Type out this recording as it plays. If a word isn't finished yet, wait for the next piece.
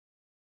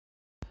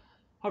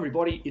Hi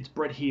everybody, it's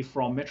Brett here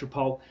from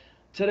Metropole.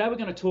 Today we're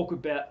going to talk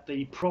about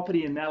the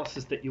property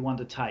analysis that you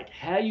undertake,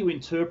 how you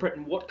interpret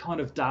and what kind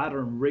of data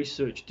and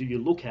research do you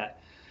look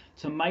at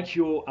to make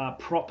your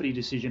property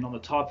decision on the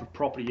type of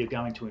property you're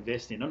going to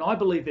invest in. And I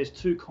believe there's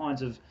two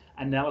kinds of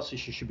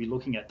analysis you should be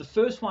looking at. The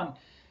first one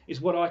is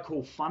what I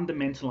call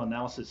fundamental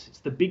analysis.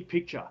 It's the big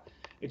picture.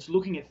 It's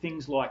looking at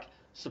things like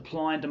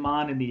supply and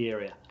demand in the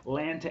area,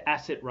 land to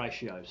asset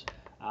ratios,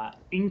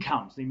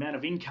 incomes, the amount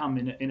of income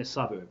in a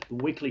suburb, the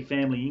weekly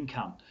family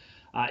income,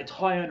 its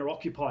high owner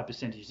occupier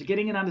percentages. So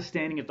getting an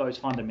understanding of those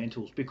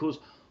fundamentals, because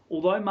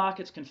although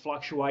markets can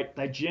fluctuate,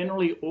 they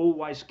generally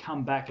always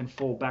come back and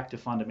fall back to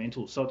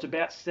fundamentals. So it's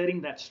about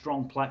setting that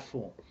strong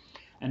platform,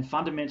 and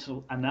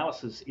fundamental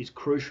analysis is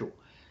crucial.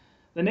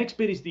 The next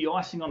bit is the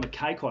icing on the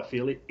cake, I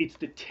feel. It's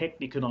the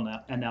technical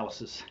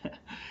analysis.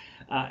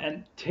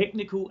 And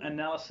technical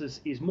analysis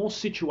is more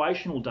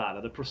situational data,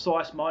 the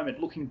precise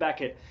moment, looking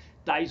back at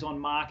days on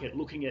market,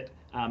 looking at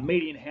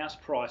median house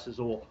prices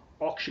or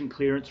auction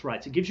clearance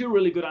rates. It gives you a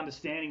really good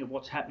understanding of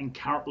what's happening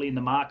currently in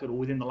the market or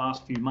within the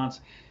last few months,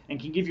 and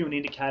can give you an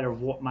indicator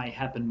of what may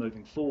happen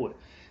moving forward.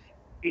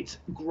 It's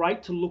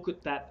great to look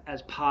at that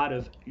as part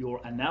of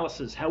your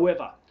analysis.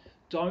 However,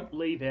 don't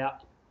leave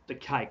out the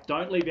cake.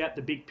 Don't leave out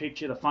the big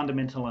picture, the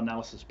fundamental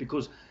analysis,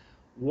 because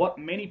what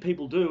many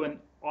people do, and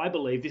I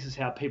believe this is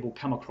how people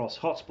come across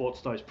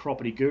hotspots, those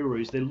property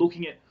gurus, they're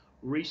looking at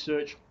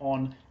research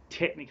on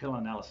technical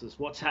analysis,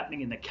 what's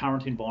happening in the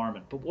current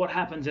environment. But what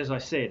happens, as I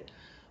said,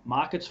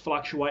 markets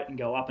fluctuate and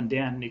go up and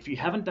down. And if you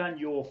haven't done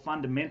your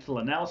fundamental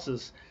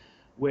analysis,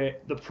 where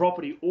the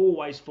property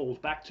always falls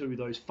back to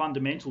those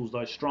fundamentals,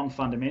 those strong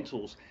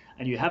fundamentals,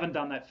 and you haven't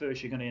done that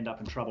first, you're going to end up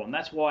in trouble. And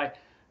that's why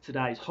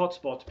today's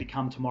hotspots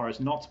become tomorrow's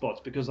not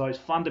spots, because those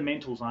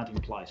fundamentals aren't in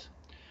place.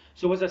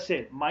 So as I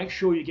said, make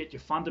sure you get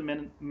your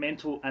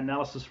fundamental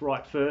analysis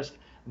right first,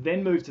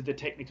 then move to the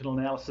technical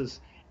analysis,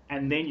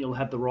 and then you'll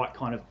have the right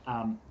kind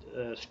of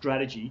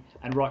strategy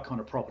and right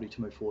kind of property to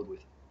move forward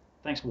with.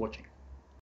 Thanks for watching.